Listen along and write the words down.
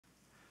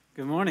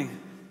Good morning.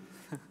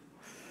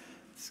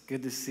 It's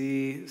good to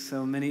see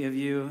so many of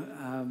you.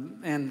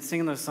 And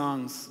singing those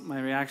songs, my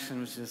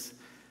reaction was just,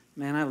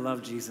 man, I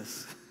love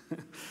Jesus.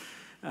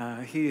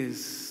 He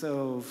is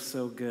so,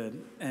 so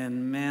good.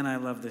 And man, I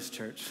love this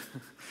church.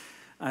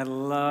 I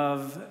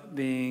love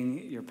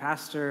being your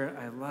pastor.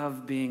 I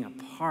love being a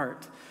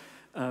part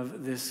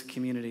of this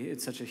community.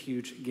 It's such a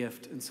huge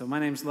gift. And so my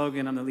name's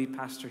Logan. I'm the lead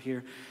pastor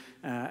here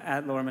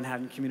at Lower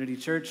Manhattan Community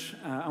Church.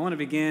 I want to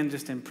begin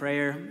just in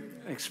prayer,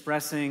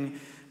 expressing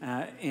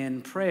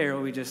in prayer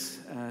what we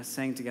just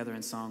sang together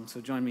in song. So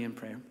join me in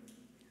prayer.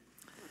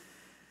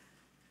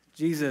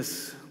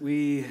 Jesus,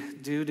 we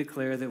do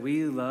declare that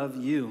we love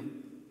you,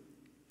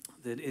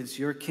 that it's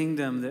your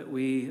kingdom that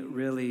we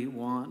really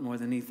want more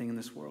than anything in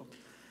this world.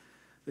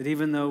 That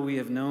even though we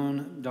have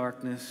known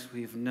darkness,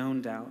 we've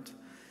known doubt,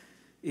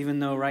 even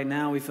though right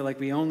now we feel like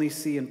we only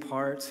see in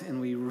part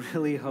and we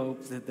really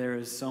hope that there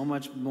is so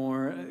much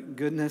more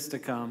goodness to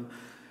come,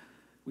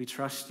 we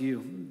trust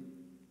you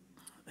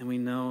and we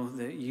know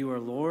that you are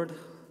Lord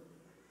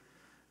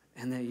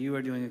and that you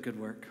are doing a good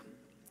work.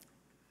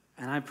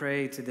 And I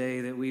pray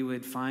today that we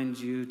would find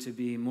you to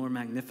be more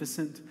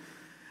magnificent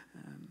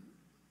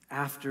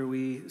after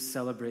we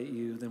celebrate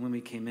you than when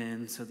we came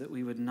in, so that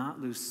we would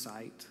not lose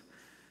sight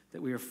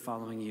that we are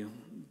following you.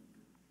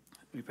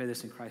 We pray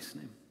this in Christ's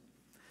name.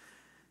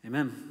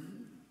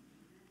 Amen.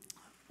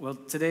 Well,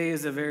 today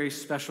is a very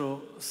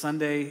special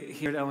Sunday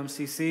here at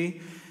LMCC.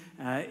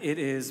 It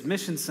is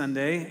Mission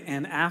Sunday,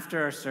 and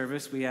after our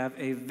service, we have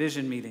a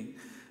vision meeting.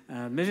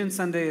 Mission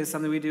Sunday is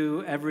something we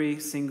do every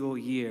single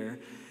year,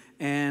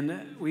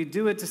 and we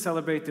do it to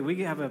celebrate that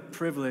we have a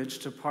privilege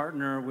to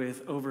partner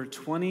with over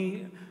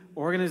 20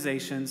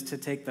 organizations to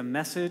take the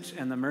message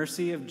and the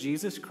mercy of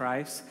Jesus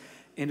Christ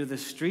into the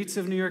streets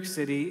of New York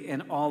City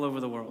and all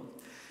over the world.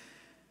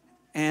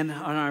 And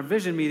on our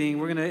vision meeting,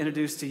 we're going to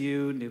introduce to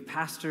you new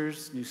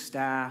pastors, new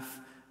staff,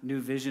 new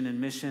vision and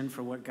mission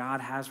for what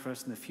God has for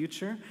us in the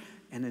future,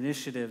 and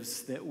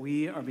initiatives that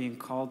we are being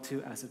called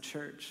to as a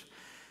church.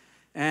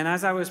 And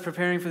as I was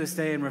preparing for this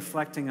day and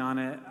reflecting on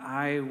it,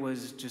 I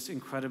was just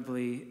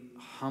incredibly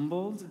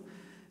humbled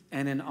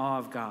and in awe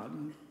of God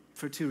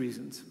for two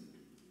reasons.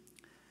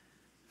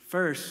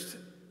 First,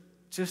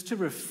 just to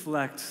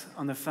reflect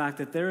on the fact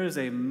that there is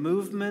a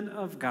movement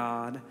of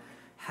God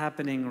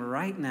happening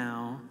right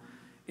now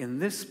in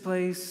this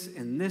place,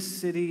 in this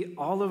city,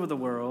 all over the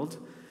world.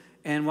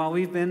 And while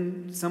we've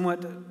been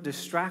somewhat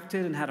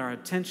distracted and had our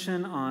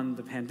attention on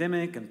the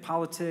pandemic and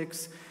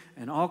politics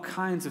and all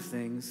kinds of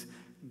things,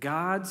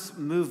 God's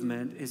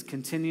movement is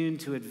continuing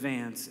to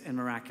advance in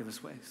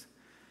miraculous ways.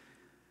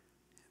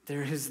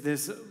 There is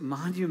this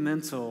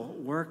monumental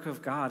work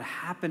of God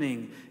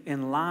happening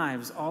in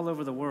lives all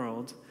over the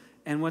world.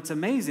 And what's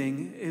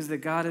amazing is that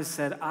God has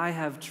said, I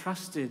have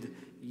trusted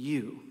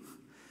you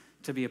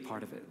to be a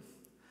part of it.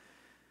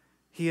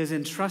 He has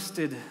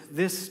entrusted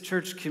this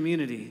church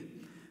community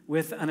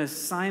with an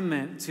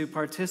assignment to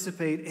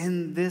participate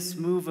in this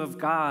move of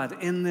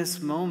God, in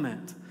this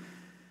moment.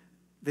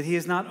 That he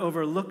has not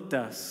overlooked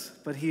us,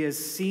 but he has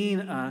seen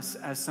us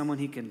as someone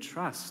he can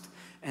trust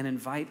and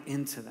invite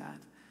into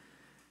that.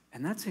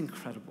 And that's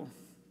incredible.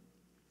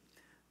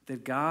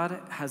 That God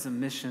has a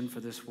mission for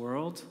this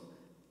world,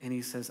 and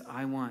he says,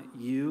 I want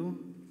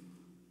you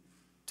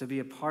to be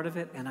a part of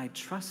it, and I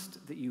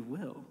trust that you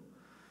will.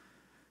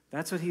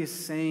 That's what he is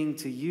saying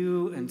to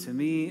you and to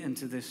me and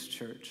to this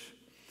church.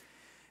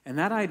 And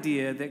that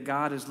idea that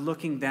God is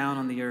looking down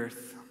on the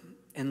earth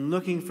and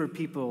looking for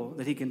people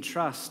that he can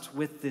trust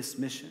with this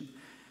mission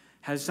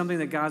has something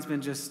that God's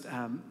been just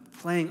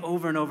playing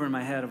over and over in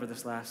my head over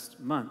this last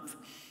month.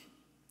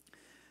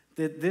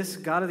 That this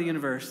God of the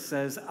universe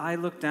says, I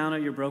look down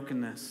at your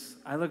brokenness.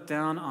 I look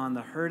down on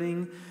the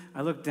hurting.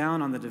 I look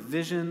down on the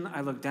division.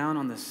 I look down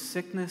on the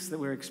sickness that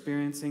we're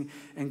experiencing.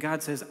 And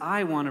God says,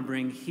 I want to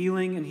bring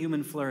healing and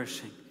human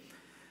flourishing.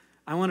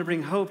 I want to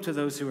bring hope to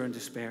those who are in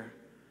despair.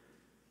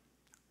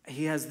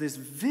 He has this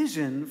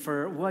vision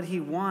for what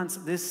he wants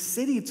this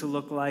city to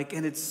look like,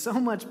 and it's so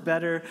much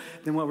better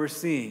than what we're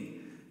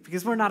seeing.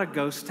 Because we're not a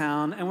ghost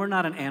town, and we're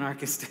not an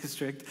anarchist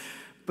district,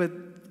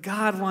 but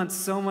God wants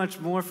so much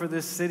more for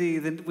this city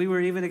than we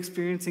were even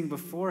experiencing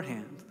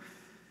beforehand.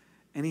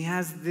 And he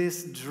has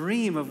this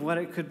dream of what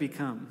it could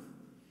become.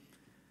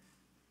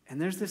 And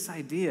there's this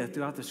idea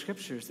throughout the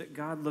scriptures that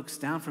God looks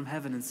down from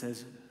heaven and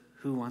says,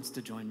 who wants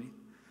to join me?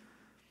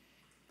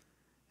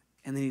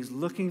 And then he's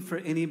looking for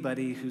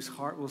anybody whose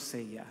heart will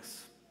say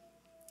yes.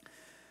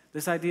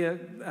 This idea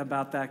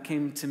about that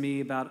came to me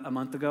about a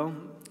month ago.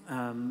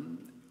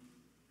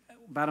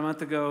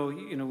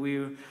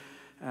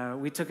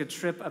 We took a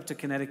trip up to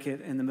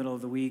Connecticut in the middle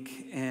of the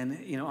week,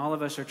 and all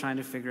of us are trying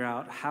to figure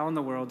out how in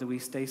the world do we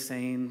stay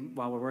sane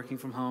while we're working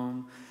from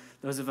home.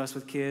 Those of us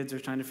with kids are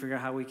trying to figure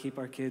out how we keep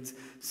our kids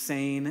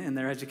sane in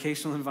their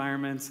educational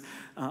environments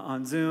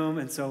on Zoom.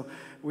 And so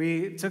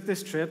we took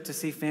this trip to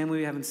see family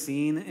we haven't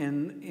seen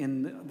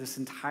in this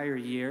entire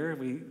year.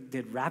 We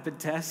did rapid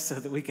tests so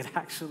that we could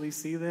actually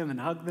see them and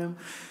hug them.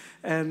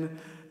 And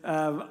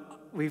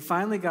we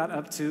finally got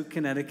up to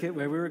Connecticut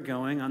where we were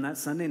going on that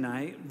Sunday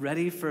night,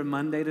 ready for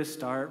Monday to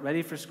start,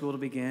 ready for school to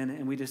begin,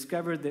 and we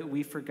discovered that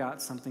we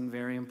forgot something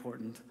very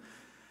important,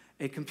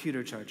 a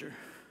computer charger.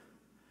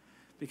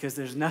 Because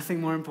there's nothing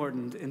more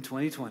important in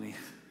 2020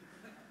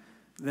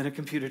 than a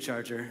computer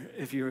charger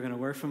if you were going to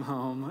work from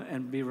home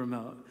and be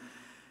remote.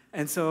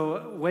 And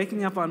so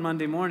waking up on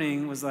Monday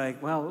morning was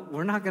like, well,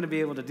 we're not going to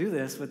be able to do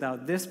this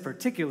without this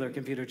particular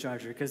computer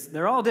charger because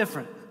they're all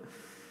different.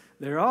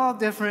 They're all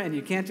different, and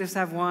you can't just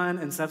have one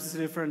and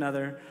substitute it for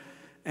another.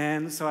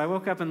 And so I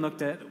woke up and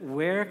looked at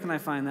where can I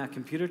find that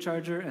computer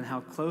charger and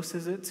how close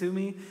is it to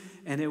me?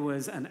 And it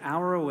was an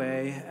hour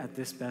away at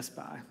this Best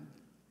Buy.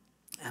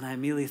 And I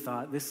immediately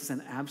thought, this is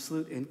an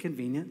absolute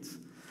inconvenience.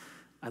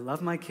 I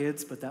love my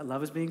kids, but that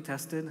love is being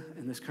tested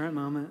in this current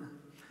moment.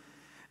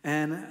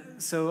 And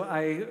so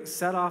I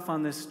set off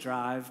on this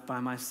drive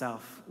by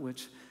myself,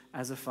 which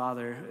as a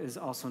father is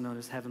also known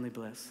as heavenly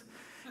bliss.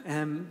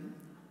 And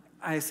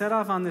I set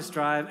off on this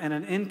drive, and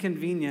an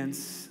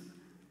inconvenience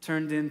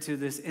turned into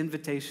this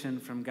invitation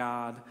from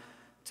God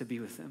to be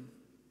with him.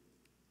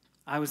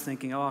 I was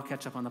thinking, I'll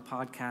catch up on the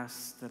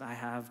podcasts that I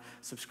have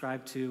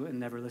subscribed to and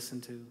never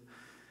listened to.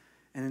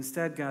 And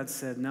instead, God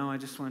said, no, I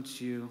just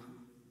want you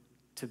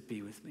to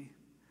be with me.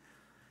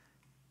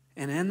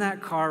 And in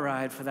that car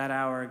ride for that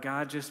hour,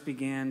 God just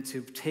began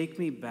to take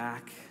me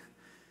back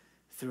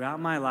throughout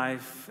my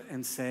life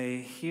and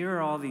say, here are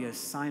all the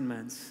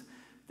assignments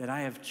that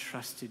I have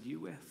trusted you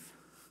with.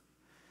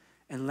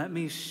 And let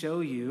me show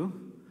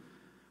you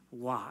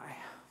why.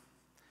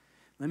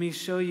 Let me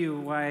show you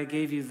why I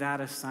gave you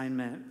that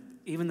assignment,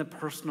 even the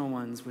personal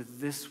ones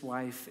with this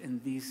wife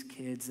and these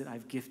kids that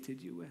I've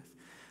gifted you with.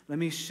 Let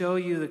me show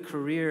you the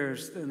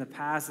careers and the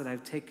paths that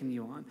I've taken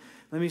you on.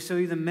 Let me show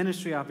you the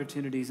ministry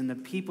opportunities and the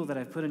people that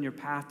I've put in your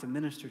path to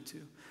minister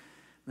to.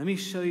 Let me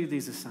show you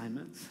these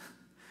assignments.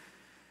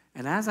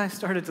 And as I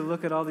started to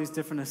look at all these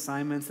different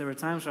assignments, there were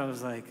times where I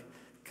was like,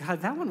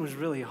 God, that one was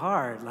really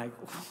hard. Like,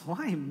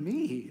 why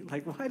me?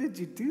 Like, why did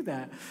you do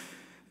that?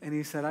 And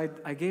he said,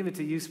 I gave it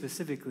to you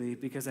specifically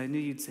because I knew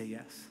you'd say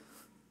yes.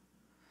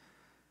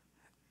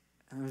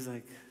 And I was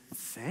like,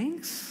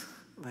 thanks?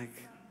 Like,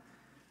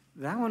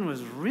 that one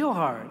was real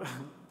hard.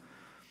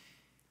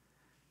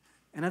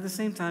 And at the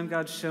same time,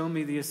 God showed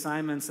me the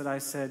assignments that I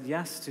said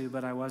yes to,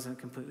 but I wasn't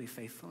completely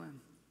faithful in.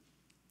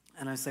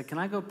 And I said, can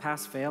I go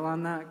pass-fail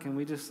on that? Can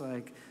we just,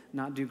 like,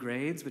 not do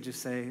grades, but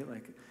just say,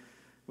 like,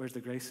 where's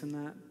the grace in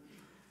that?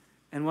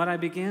 And what I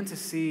began to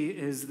see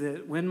is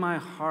that when my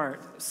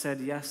heart said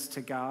yes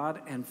to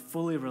God and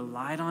fully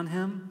relied on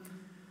him,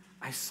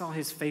 I saw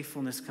his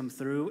faithfulness come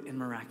through in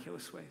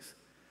miraculous ways.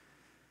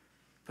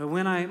 But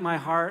when my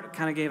heart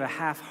kind of gave a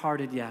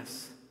half-hearted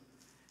yes,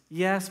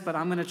 but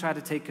I'm going to try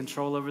to take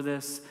control over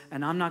this,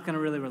 and I'm not going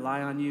to really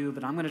rely on you,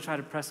 but I'm going to try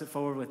to press it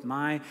forward with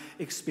my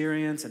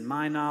experience and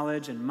my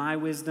knowledge and my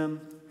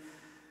wisdom,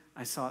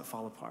 I saw it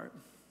fall apart.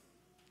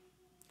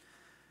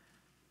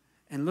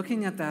 And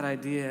looking at that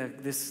idea,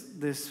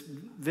 this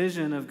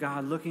vision of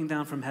God looking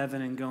down from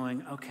heaven and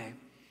going, okay,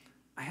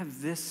 I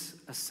have this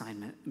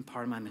assignment and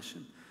part of my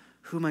mission.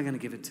 Who am I going to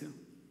give it to?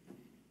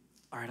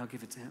 All right, I'll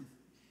give it to him.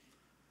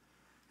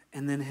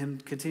 And then him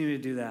continuing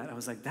to do that, I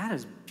was like, that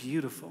is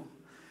beautiful.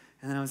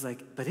 And then I was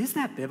like, but is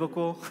that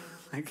biblical?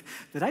 Like,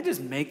 did I just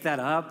make that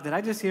up? Did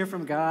I just hear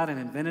from God and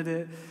invented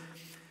it?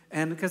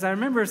 And because I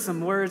remember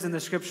some words in the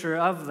scripture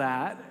of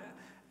that,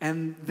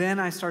 and then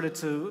I started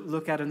to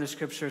look at it in the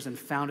scriptures and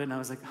found it, and I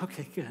was like,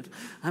 okay, good.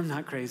 I'm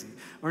not crazy,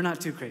 or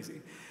not too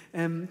crazy.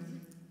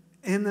 And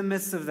in the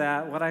midst of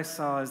that, what I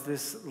saw is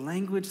this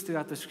language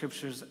throughout the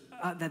scriptures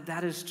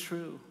that is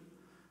true.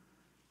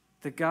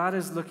 That God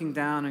is looking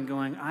down and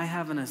going, I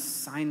have an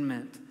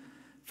assignment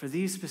for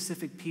these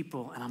specific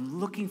people, and I'm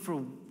looking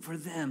for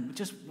them,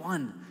 just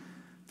one,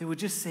 that would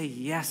just say,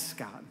 yes,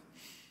 God,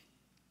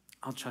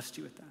 I'll trust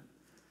you with that.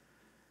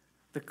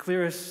 The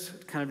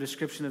clearest kind of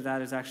description of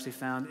that is actually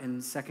found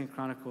in 2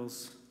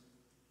 Chronicles.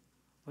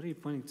 What are you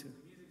pointing to?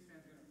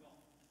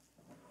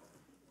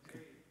 Okay.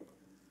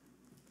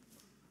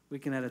 We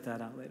can edit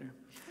that out later.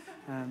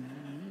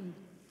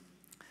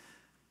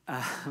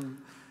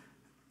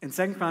 In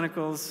 2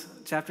 Chronicles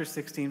chapter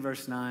 16,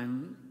 verse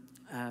 9,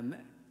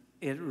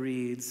 it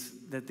reads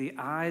that the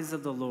eyes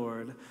of the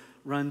Lord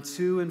run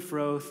to and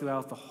fro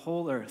throughout the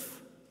whole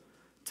earth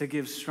to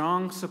give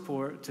strong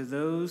support to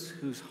those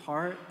whose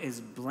heart is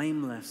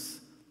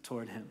blameless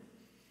toward him.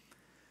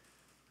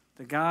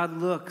 That God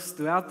looks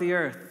throughout the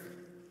earth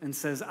and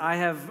says,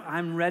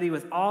 I'm ready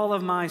with all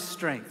of my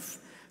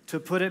strength to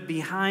put it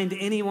behind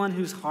anyone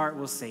whose heart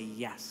will say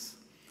yes.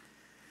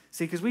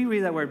 See, because we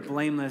read that word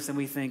blameless and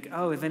we think,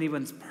 oh, if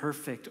anyone's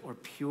perfect or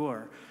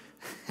pure,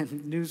 and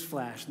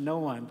newsflash, no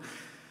one.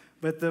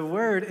 But the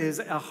word is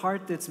a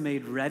heart that's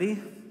made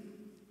ready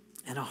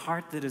and a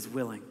heart that is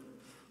willing.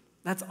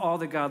 That's all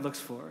that God looks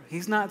for.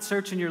 He's not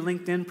searching your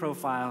LinkedIn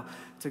profile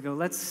to go,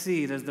 let's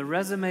see, does the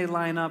resume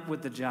line up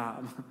with the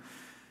job?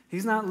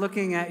 He's not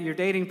looking at your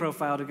dating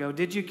profile to go,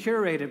 did you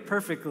curate it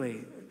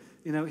perfectly?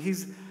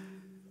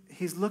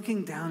 He's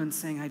looking down and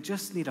saying, I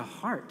just need a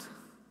heart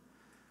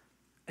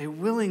a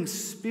willing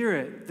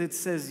spirit that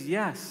says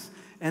yes.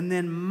 And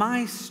then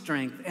my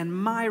strength and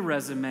my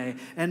resume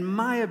and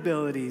my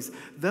abilities,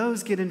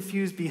 those get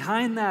infused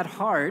behind that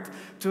heart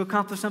to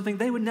accomplish something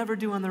they would never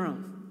do on their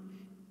own.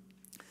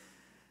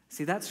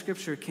 See, that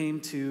scripture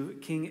came to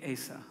King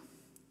Asa.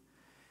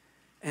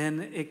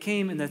 And it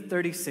came in the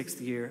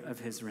 36th year of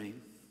his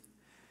reign.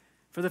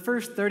 For the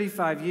first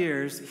 35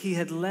 years, he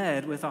had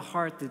led with a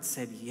heart that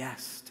said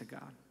yes to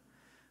God.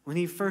 When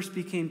he first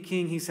became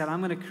king, he said, I'm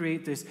going to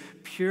create this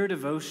pure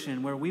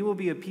devotion where we will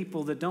be a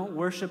people that don't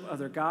worship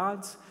other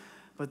gods,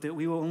 but that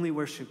we will only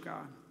worship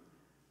God.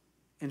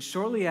 And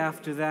shortly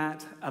after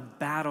that, a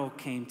battle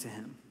came to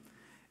him.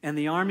 And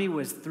the army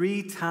was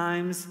 3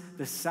 times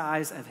the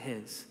size of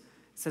his.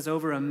 It says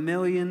over 1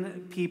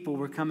 million people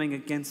were coming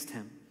against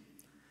him.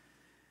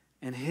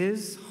 And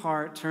his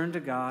heart turned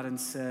to God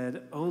and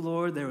said, "Oh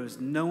Lord, there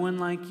is no one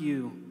like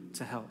you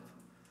to help.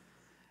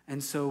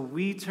 And so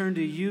we turn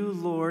to you,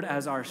 Lord,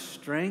 as our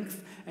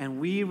strength, and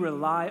we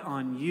rely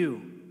on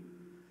you."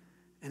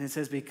 And it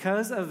says,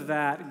 because of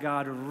that,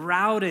 God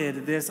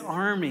routed this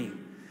army,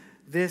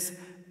 this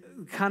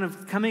kind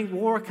of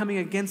war coming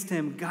against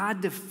him.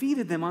 God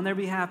defeated them on their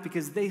behalf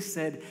because they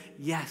said,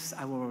 yes,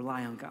 I will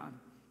rely on God.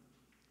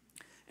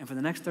 And for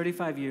the next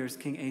 35 years,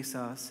 King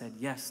Asa said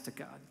yes to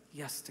God,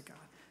 yes to God,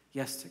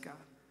 yes to God,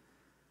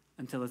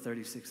 until the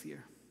 36th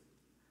year.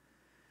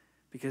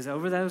 Because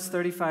over those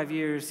 35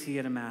 years, he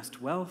had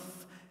amassed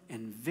wealth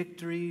and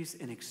victories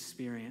and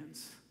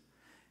experience.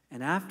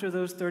 And after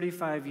those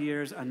 35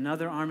 years,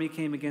 another army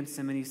came against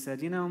him, and he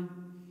said,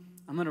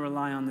 I'm going to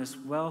rely on this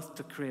wealth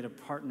to create a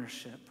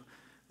partnership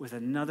with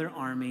another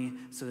army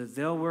so that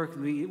they'll work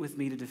with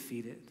me to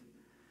defeat it.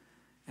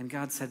 And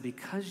God said,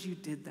 because you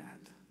did that,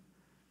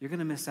 you're going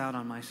to miss out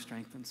on my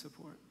strength and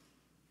support.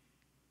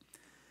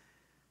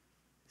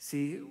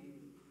 See,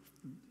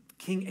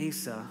 King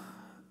Asa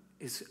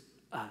is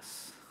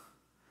us.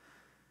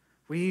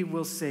 We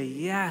will say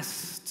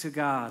yes to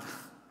God.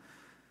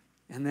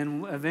 And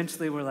then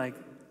eventually we're like,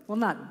 well,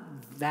 not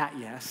that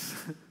yes.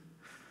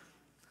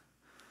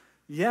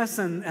 Yes,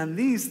 and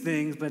these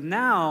things, but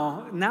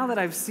now that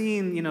I've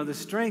seen, the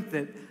strength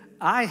that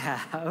I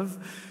have,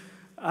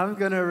 I'm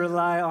going to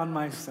rely on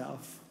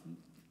myself.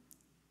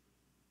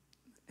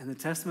 And the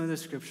testimony of the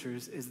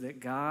scriptures is that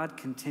God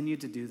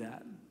continued to do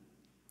that,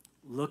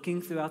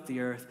 looking throughout the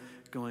earth,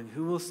 going,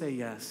 who will say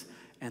yes?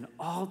 And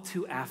all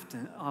too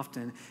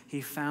often,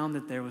 he found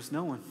that there was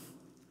no one.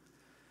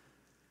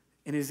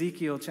 In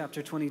Ezekiel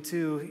chapter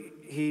 22,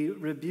 he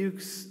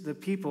rebukes the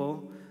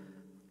people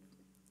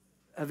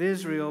of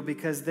Israel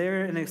because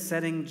they're in a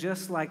setting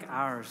just like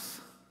ours.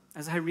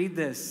 As I read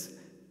this,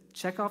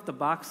 check off the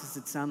boxes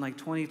that sound like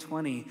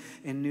 2020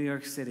 in New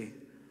York City.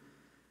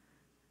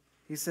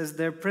 He says,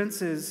 their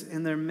princes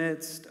in their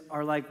midst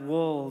are like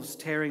wolves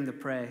tearing the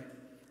prey,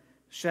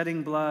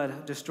 shedding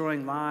blood,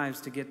 destroying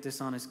lives to get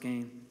dishonest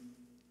gain.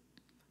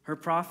 Her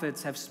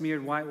prophets have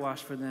smeared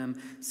whitewash for them,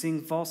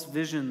 seeing false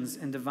visions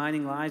and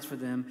divining lies for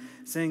them,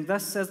 saying,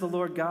 thus says the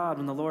Lord God,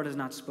 when the Lord has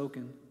not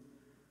spoken.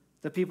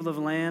 The people of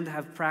the land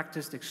have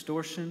practiced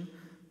extortion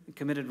and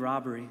committed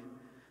robbery.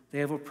 They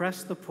have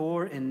oppressed the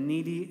poor and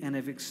needy and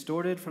have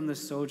extorted from the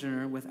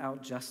sojourner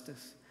without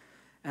justice.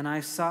 And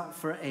I sought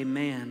for a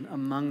man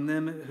among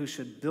them who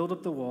should build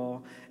up the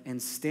wall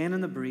and stand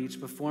in the breach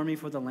before me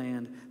for the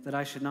land, that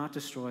I should not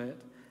destroy it.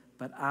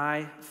 But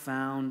I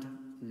found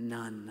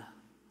none.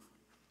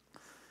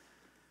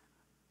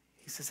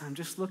 He says, I'm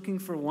just looking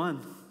for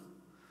one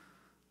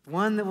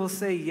that will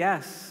say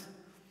yes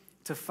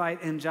to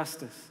fight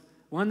injustice.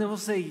 One that will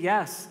say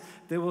yes,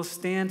 that will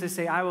stand to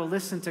say, I will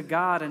listen to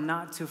God and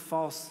not to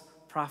false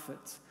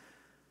prophets.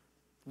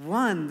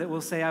 One that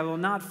will say, I will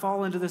not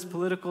fall into this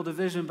political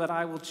division, but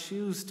I will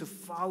choose to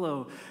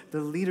follow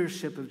the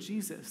leadership of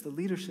Jesus, the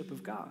leadership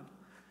of God.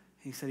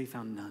 He said he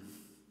found none.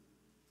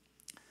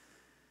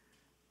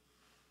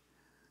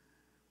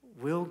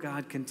 Will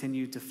God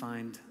continue to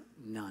find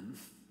none?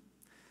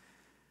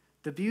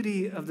 The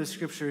beauty of the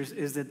scriptures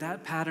is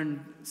that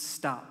pattern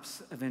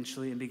stops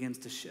eventually and begins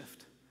to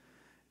shift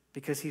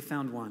because he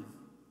found one,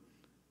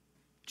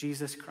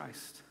 Jesus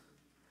Christ,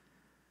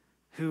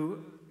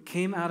 who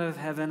came out of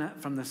heaven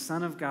from the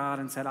Son of God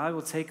and said, I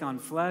will take on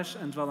flesh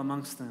and dwell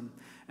amongst them,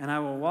 and I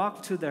will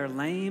walk to their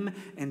lame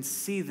and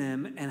see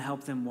them and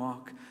help them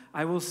walk.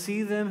 I will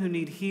see them who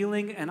need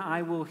healing, and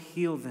I will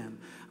heal them.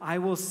 I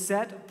will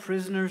set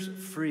prisoners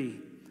free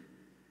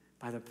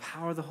by the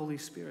power of the Holy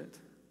Spirit.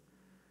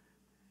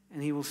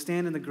 And he will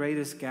stand in the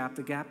greatest gap,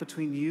 the gap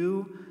between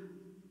you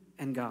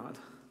and God.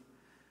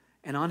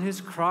 And on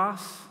his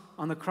cross,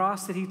 on the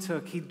cross that he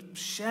took, he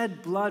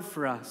shed blood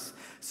for us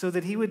so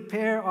that he would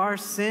bear our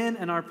sin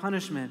and our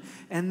punishment.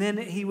 And then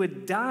he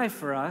would die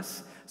for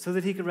us so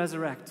that he could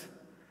resurrect.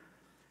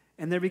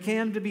 And there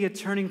began to be a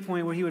turning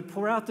point where he would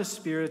pour out the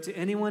Spirit to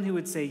anyone who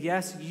would say,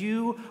 yes,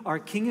 you are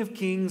King of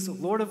Kings,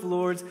 Lord of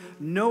Lords,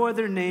 no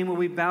other name will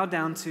we bow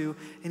down to.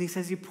 And he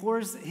says he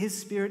pours his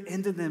Spirit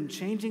into them,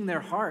 changing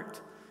their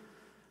heart.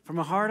 From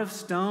a heart of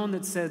stone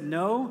that said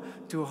no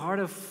to a heart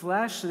of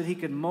flesh so that he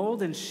could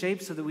mold and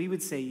shape so that we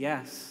would say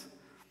yes.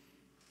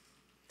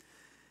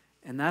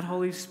 And that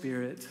Holy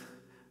Spirit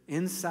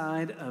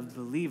inside of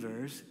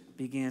believers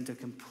began to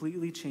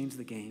completely change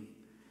the game,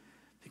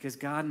 because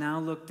God now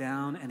looked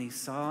down and he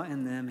saw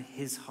in them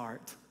his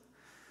heart.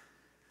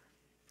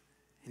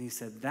 And he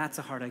said, that's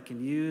a heart I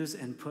can use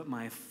and put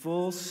my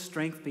full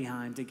strength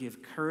behind to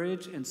give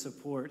courage and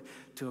support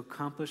to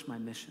accomplish my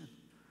mission.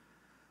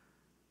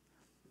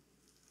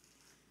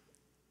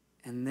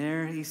 And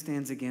there he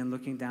stands again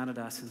looking down at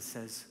us and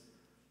says,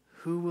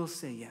 who will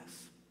say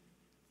yes?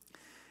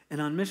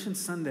 And on Mission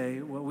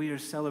Sunday, what we are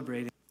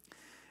celebrating,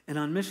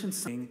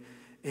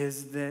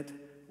 is that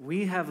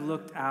we have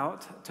looked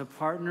out to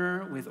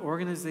partner with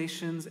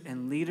organizations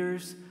and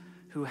leaders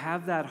who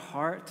have that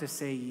heart to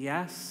say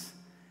yes,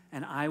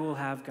 and I will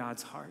have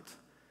God's heart.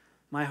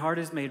 My heart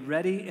is made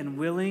ready and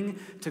willing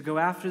to go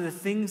after the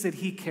things that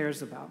he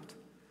cares about.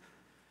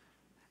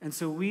 And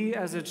so we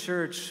as a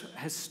church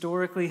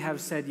historically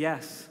have said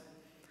yes.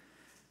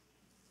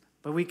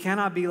 But we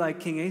cannot be like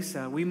King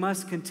Asa. We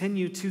must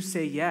continue to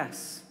say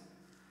yes.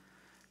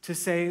 To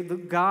say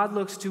that God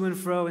looks to and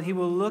fro, and he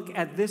will look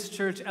at this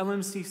church,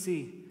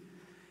 LMCC,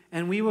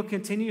 and we will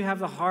continue to have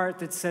the heart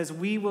that says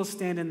we will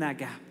stand in that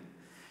gap.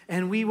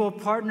 And we will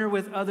partner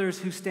with others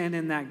who stand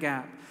in that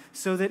gap,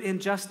 so that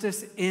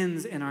injustice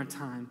ends in our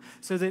time,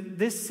 so that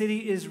this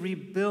city is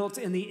rebuilt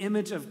in the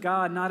image of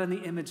God, not in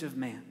the image of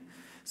man,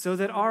 so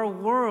that our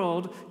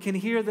world can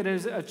hear that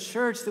there's a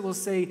church that will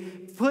say,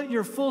 put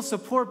your full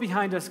support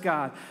behind us,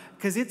 God,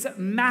 because it's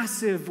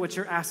massive what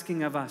you're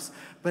asking of us,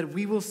 but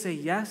we will say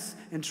yes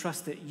and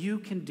trust that you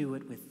can do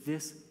it with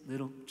this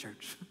little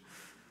church.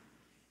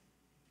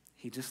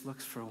 He just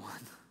looks for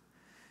one.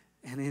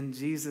 And in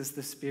Jesus,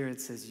 the Spirit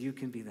says, you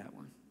can be that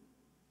one.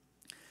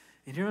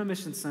 And here on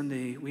Mission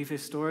Sunday, we've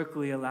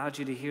historically allowed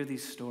you to hear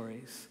these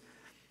stories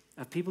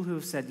of people who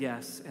have said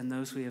yes and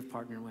those we have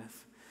partnered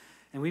with.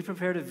 And we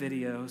prepared a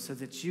video so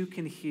that you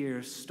can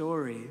hear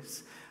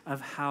stories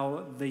of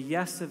how the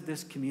yes of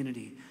this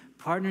community,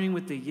 partnering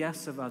with the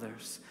yes of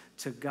others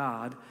to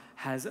God,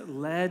 has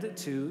led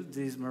to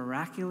these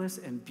miraculous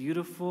and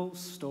beautiful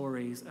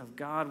stories of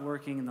God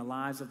working in the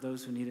lives of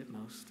those who need it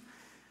most.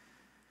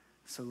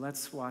 So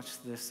let's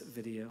watch this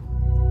video.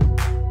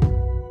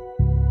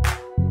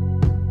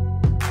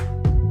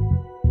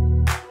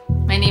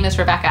 My name is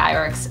Rebecca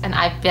Iwerks, and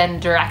I've been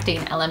directing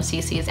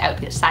LMCC's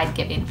Outside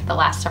Giving for the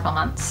last several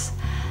months.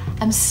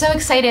 I'm so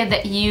excited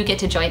that you get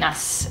to join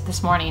us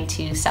this morning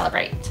to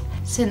celebrate.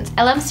 Since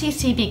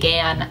LMCC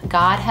began,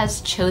 God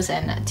has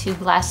chosen to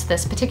bless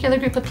this particular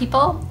group of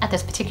people at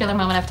this particular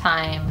moment of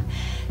time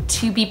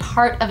to be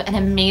part of an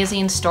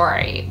amazing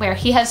story where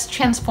he has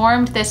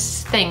transformed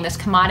this thing, this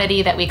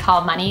commodity that we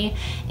call money,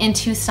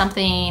 into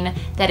something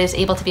that is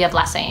able to be a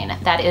blessing,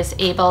 that is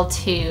able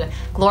to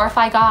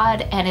glorify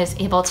God and is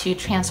able to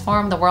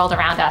transform the world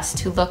around us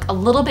to look a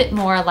little bit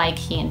more like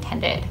he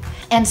intended.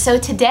 And so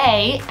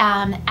today,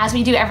 as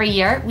we do every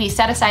year, we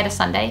set aside a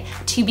Sunday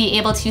to be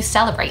able to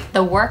celebrate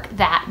the work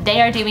that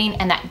they are doing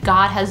and that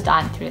God has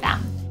done through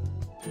them.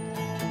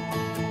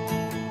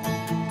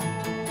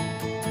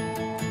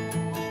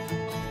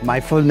 My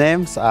full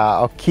names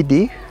are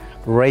Okidi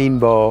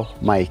Rainbow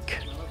Mike.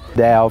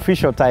 The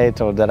official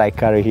title that I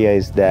carry here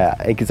is the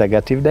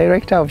Executive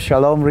Director of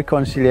Shalom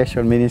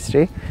Reconciliation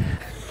Ministry.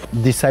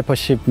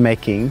 Discipleship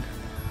making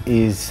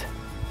is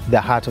the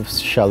heart of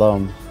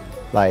Shalom.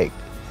 Like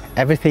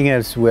everything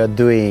else we're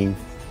doing,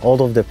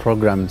 all of the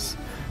programs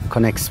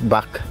connects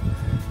back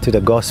to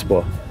the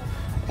gospel.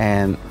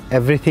 And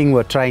everything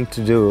we're trying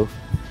to do,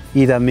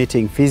 either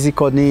meeting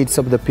physical needs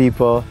of the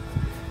people,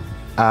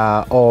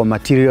 or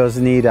materials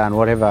need and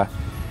whatever,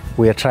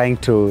 we are trying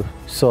to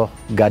show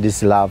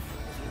God's love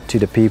to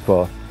the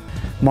people.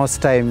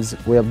 Most times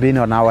we have been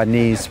on our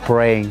knees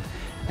praying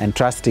and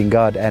trusting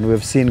God, and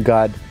we've seen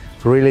God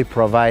really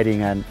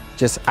providing and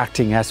just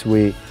acting as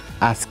we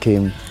ask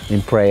him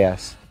in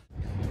prayers.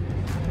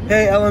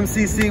 Hey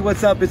LMCC,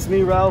 what's up? It's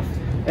me, Ralph,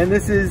 and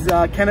this is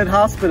Kennett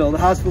Hospital, the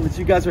hospital that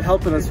you guys are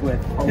helping us with.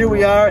 Here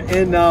we are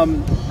in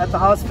at the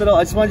hospital.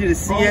 I just wanted you to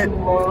see it,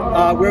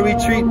 where we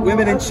treat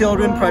women and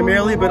children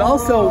primarily, but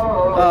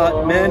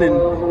also men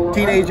and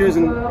teenagers,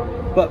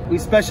 but we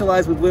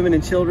specialize with women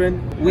and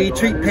children. We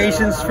treat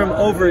patients from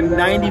over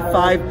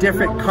 95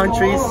 different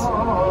countries,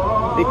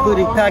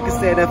 including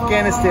Pakistan,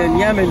 Afghanistan,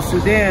 Yemen,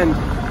 Sudan,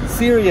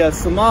 Syria,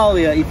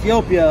 Somalia,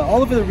 Ethiopia,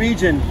 all over the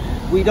region.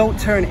 We don't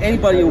turn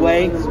anybody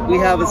away. We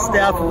have a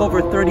staff of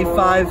over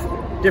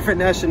 35 different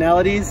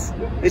nationalities.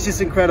 It's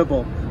just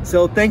incredible.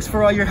 So thanks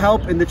for all your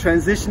help in the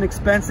transition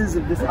expenses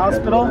of this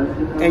hospital,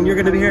 and you're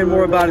gonna be hearing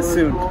more about it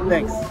soon.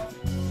 Thanks.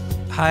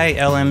 Hi,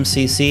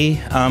 LMCC.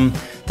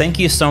 Thank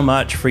you so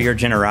much for your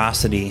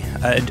generosity.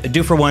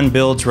 Do for One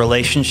builds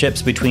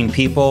relationships between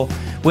people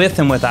with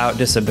and without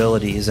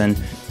disabilities,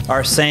 and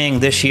our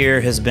saying this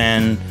year has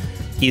been,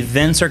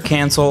 events are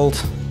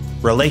canceled,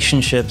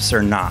 relationships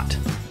are not.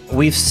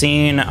 We've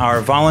seen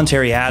our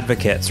voluntary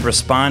advocates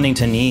responding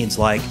to needs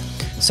like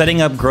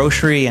setting up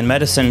grocery and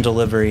medicine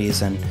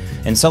deliveries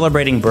and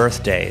celebrating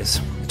birthdays,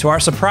 to our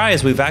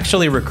surprise, we've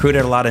actually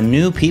recruited a lot of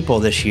new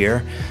people this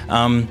year.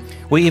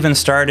 We even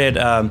started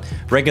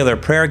regular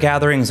prayer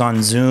gatherings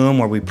on Zoom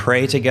where we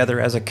pray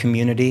together as a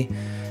community.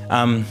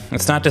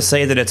 It's not to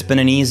say that it's been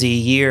an easy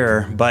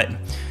year, but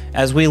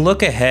as we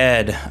look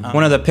ahead,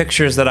 one of the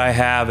pictures that I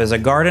have is a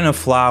garden of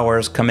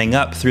flowers coming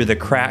up through the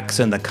cracks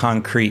in the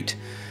concrete.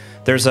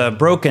 There's a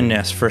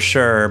brokenness for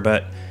sure,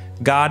 but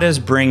God is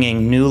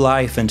bringing new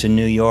life into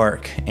New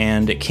York,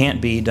 and it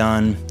can't be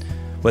done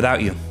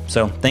without you.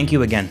 So thank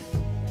you again.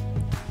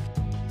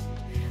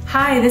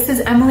 Hi, this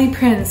is Emily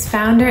Prince,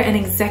 founder and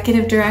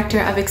executive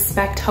director of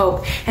Expect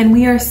Hope, and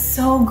we are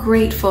so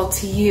grateful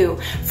to you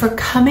for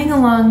coming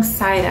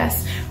alongside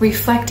us,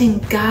 reflecting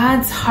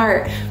God's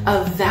heart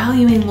of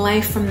valuing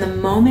life from the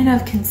moment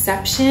of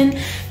conception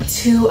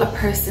to a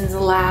person's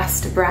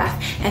last breath.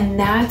 And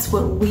that's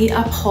what we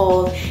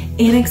uphold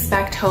in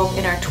Expect Hope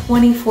in our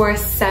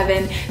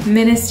 24/7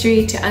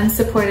 ministry to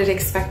unsupported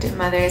expectant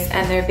mothers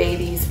and their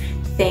babies.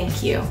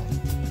 Thank you.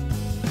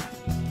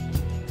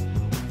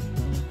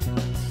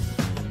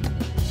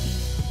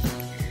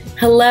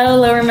 Hello,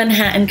 Lower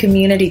Manhattan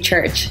Community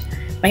Church.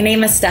 My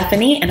name is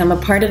Stephanie, and I'm a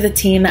part of the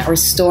team at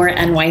Restore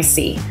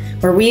NYC,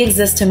 where we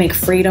exist to make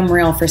freedom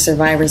real for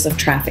survivors of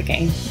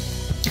trafficking.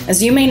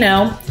 As you may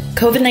know,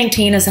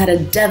 COVID-19 has had a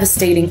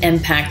devastating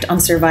impact on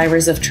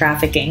survivors of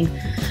trafficking,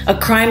 a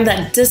crime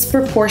that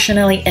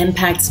disproportionately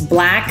impacts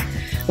Black,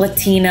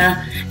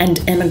 Latina, and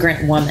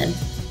immigrant women.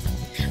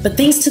 But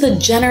thanks to the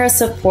generous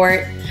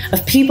support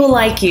of people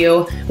like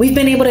you, we've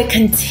been able to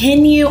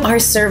continue our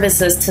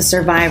services to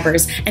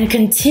survivors and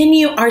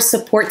continue our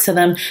support to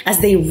them as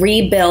they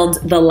rebuild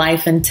the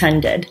life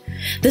intended.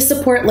 This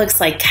support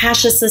looks like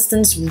cash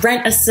assistance,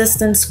 rent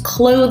assistance,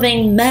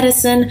 clothing,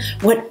 medicine,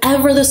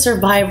 whatever the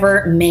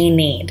survivor may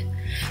need.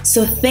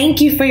 So thank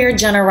you for your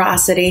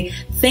generosity.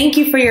 Thank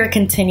you for your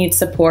continued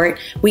support.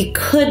 We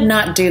could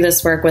not do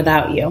this work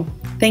without you.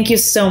 Thank you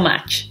so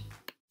much.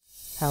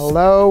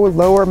 Hello,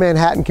 Lower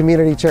Manhattan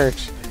Community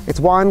Church. It's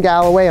Juan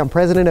Galloway. I'm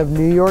president of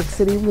New York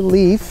City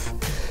Relief.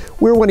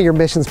 We're one of your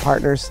missions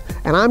partners,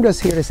 and I'm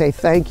just here to say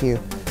thank you.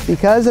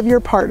 Because of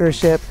your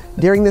partnership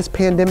during this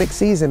pandemic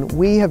season,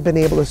 we have been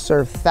able to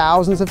serve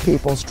thousands of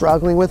people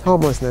struggling with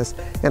homelessness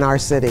in our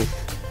city.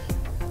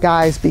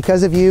 Guys,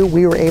 because of you,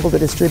 we were able to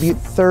distribute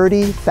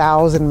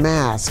 30,000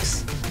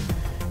 masks.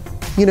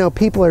 You know,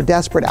 people are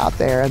desperate out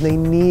there and they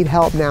need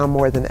help now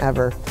more than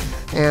ever.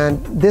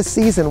 And this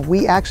season,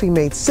 we actually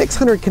made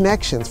 600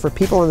 connections for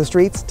people on the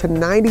streets to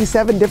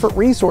 97 different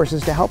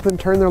resources to help them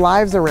turn their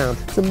lives around.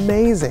 It's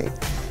amazing.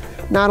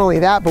 Not only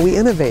that, but we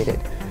innovated.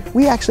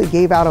 We actually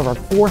gave out over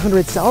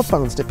 400 cell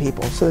phones to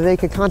people so that they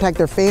could contact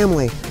their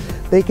family.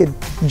 They could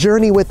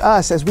journey with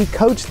us as we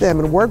coach them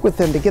and work with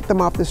them to get them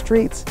off the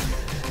streets.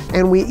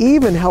 And we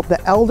even helped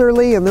the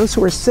elderly and those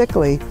who are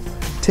sickly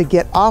to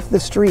get off the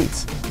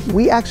streets.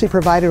 We actually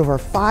provided over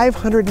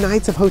 500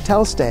 nights of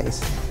hotel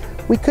stays.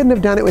 We couldn't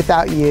have done it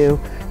without you,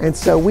 and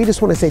so we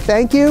just want to say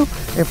thank you.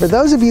 And for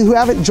those of you who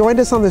haven't joined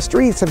us on the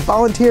streets and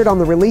volunteered on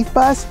the relief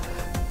bus,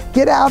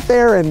 get out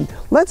there and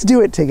let's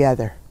do it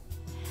together.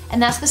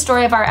 And that's the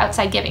story of our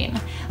outside giving.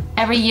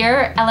 Every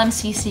year,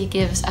 LMCC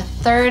gives a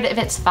third of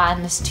its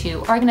funds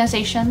to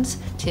organizations,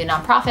 to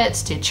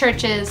nonprofits, to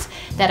churches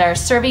that are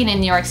serving in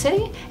New York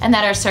City and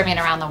that are serving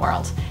around the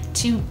world,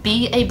 to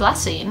be a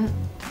blessing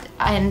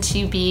and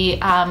to be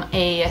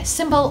a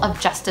symbol of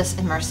justice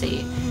and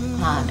mercy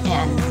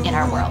and in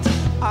our world.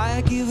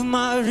 I give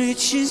my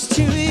riches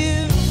to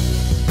you,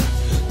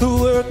 the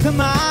work of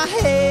my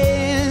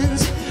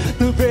hands,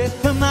 the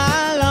breath of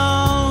my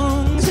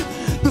lungs,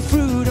 the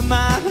fruit of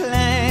my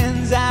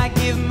plans. I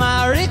give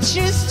my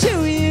riches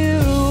to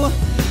you,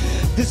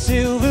 the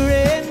silver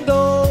and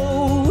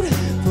gold,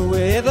 for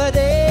wherever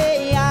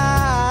they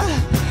are.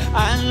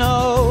 I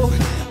know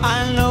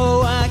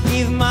I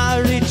give my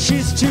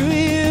riches to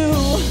you,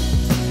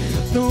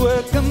 the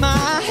work of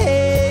my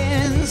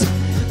hands,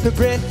 the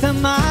breath of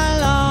my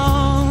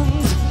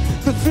lungs,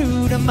 the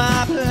fruit of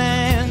my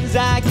plans.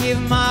 I give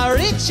my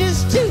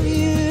riches to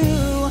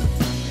you,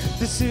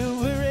 the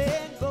silver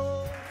and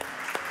gold.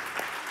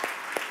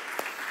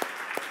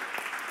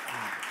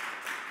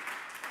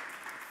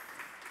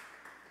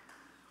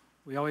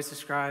 We always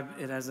describe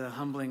it as a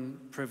humbling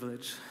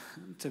privilege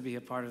to be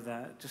a part of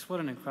that. Just what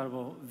an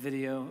incredible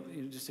video.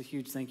 Just a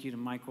huge thank you to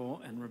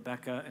Michael and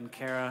Rebecca and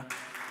Kara.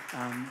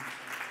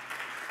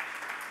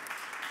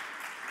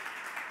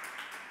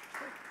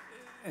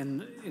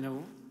 And, you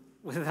know,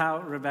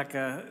 without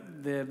Rebecca,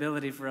 the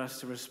ability for us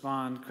to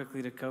respond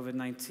quickly to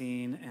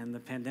COVID-19 and the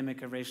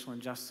pandemic of racial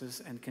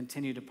injustice and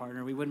continue to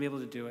partner, we wouldn't be able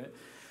to do it.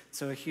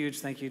 So a huge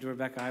thank you to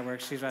Rebecca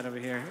Iwerks. She's right over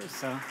here.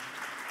 So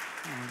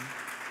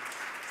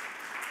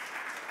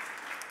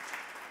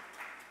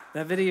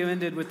that video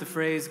ended with the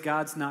phrase,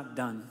 "God's not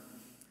done."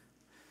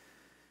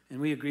 And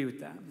we agree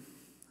with that.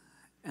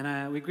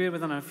 And we agree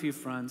with it on a few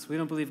fronts. We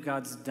don't believe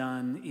God's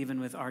done even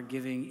with our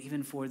giving,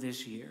 even for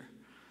this year.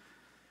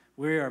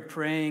 We are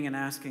praying and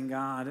asking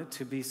God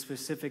to be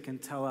specific and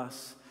tell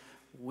us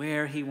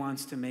where he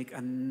wants to make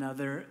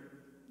another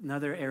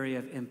area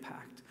of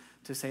impact.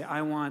 to say,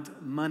 I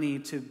want money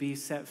to be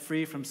set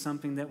free from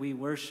something that we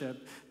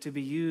worship to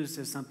be used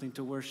as something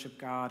to worship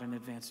God and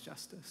advance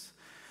justice.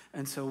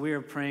 And so we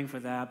are praying for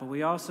that, but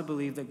we also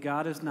believe that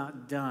God is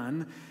not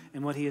done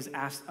in what he has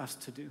asked us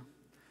to do.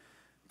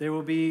 There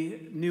will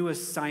be new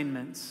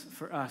assignments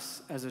for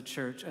us as a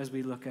church as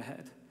we look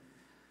ahead.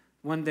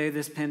 One day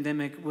this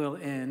pandemic will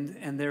end,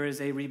 and there is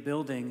a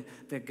rebuilding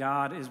that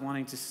God is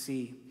wanting to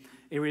see,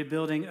 a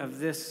rebuilding of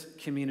this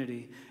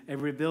community, a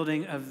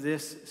rebuilding of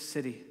this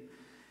city.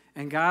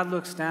 And God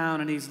looks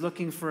down and he's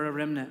looking for a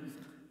remnant.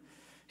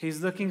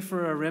 He's looking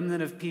for a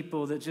remnant of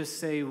people that just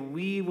say,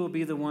 we will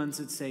be the ones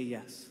that say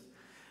yes.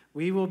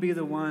 We will be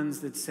the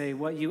ones that say,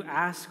 what you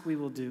ask, we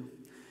will do.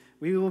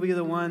 We will be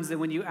the ones that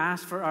when you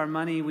ask for our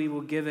money, we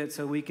will give it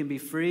so we can be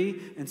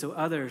free and so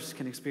others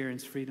can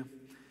experience freedom.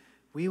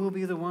 We will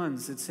be the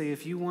ones that say,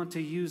 if you want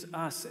to use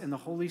us and the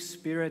Holy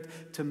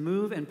Spirit to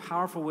move in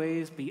powerful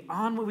ways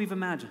beyond what we've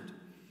imagined,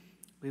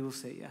 we will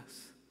say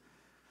yes.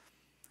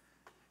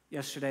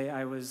 Yesterday,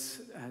 I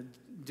was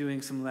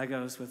doing some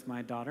Legos with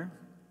my daughter,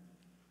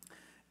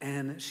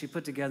 and she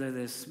put together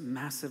this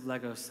massive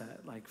Lego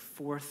set, like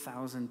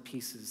 4,000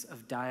 pieces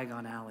of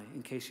Diagon Alley,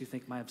 in case you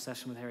think my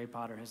obsession with Harry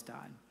Potter has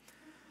died.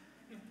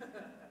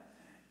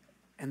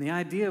 And the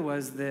idea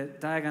was that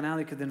Diagon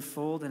Alley could then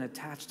fold and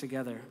attach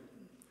together.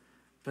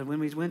 But when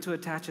we went to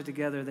attach it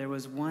together, there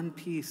was one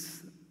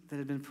piece that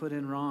had been put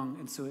in wrong,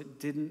 and so it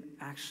didn't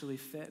actually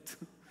fit.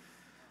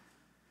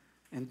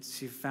 And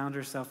she found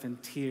herself in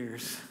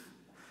tears.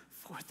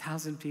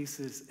 4,000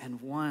 pieces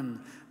and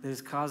one that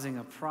is causing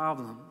a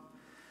problem.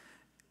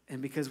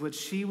 And because what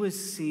she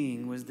was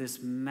seeing was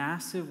this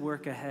massive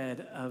work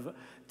ahead of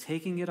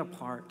taking it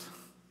apart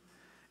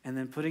and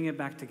then putting it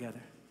back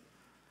together.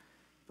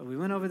 But we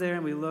went over there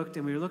and we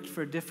looked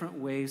for different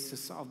ways to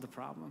solve the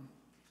problem.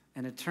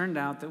 And it turned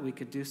out that we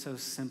could do so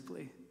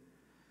simply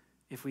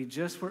if we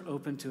just were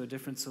open to a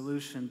different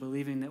solution,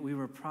 believing that we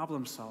were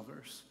problem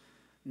solvers,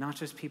 not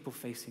just people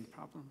facing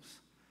problems.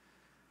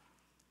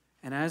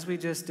 And as we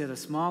just did a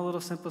small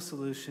little simple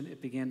solution,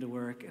 it began to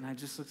work. And I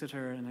just looked at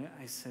her and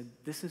I said,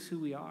 this is who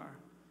we are.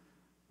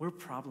 We're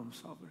problem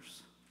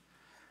solvers.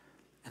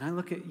 And I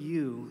look at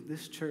you,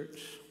 this church,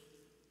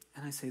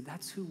 and I say,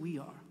 that's who we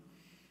are.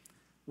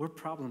 We're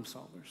problem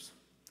solvers.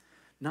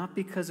 Not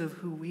because of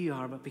who we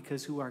are, but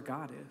because who our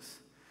God is.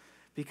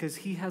 Because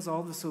he has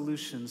all the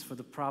solutions for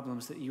the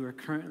problems that you are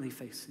currently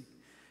facing.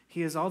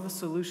 He has all the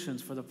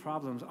solutions for the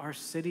problems our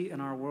city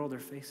and our world are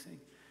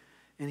facing.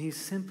 And he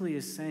simply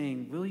is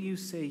saying, will you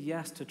say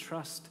yes to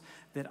trust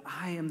that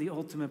I am the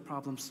ultimate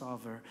problem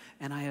solver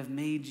and I have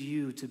made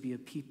you to be a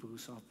people who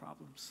solve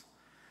problems?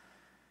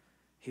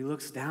 He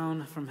looks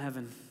down from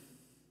heaven,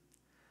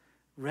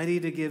 ready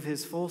to give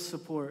his full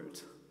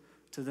support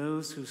to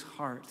those whose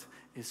heart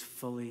is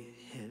fully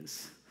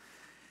his.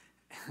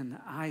 And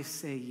I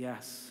say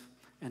yes,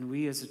 and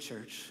we as a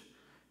church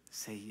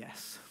say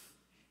yes.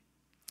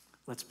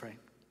 Let's pray.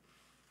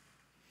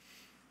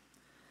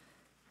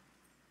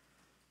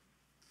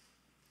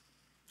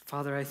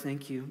 Father, I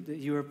thank you that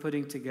you are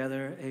putting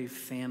together a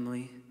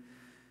family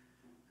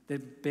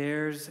that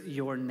bears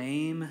your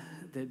name,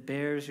 that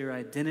bears your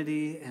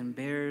identity, and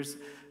bears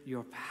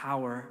your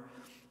power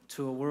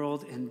to a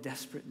world in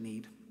desperate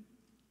need.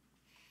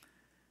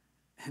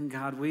 And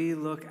God, we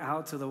look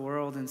out to the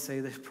world and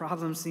say, the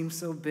problem seems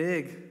so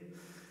big.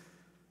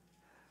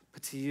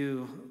 But to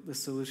you, the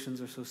solutions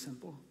are so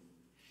simple.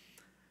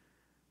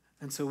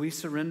 And so we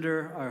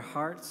surrender our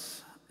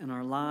hearts and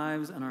our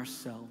lives and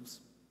ourselves,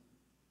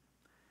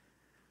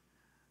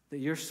 that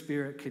your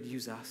Spirit could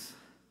use us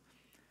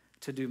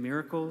to do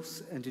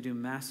miracles and to do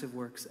massive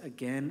works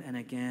again and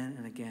again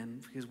and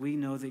again, because we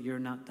know that you're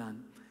not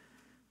done.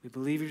 We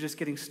believe you're just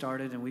getting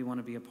started, and we want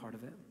to be a part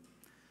of it.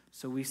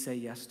 So we say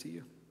yes to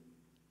you.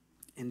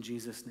 In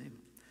Jesus' name,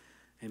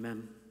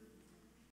 amen.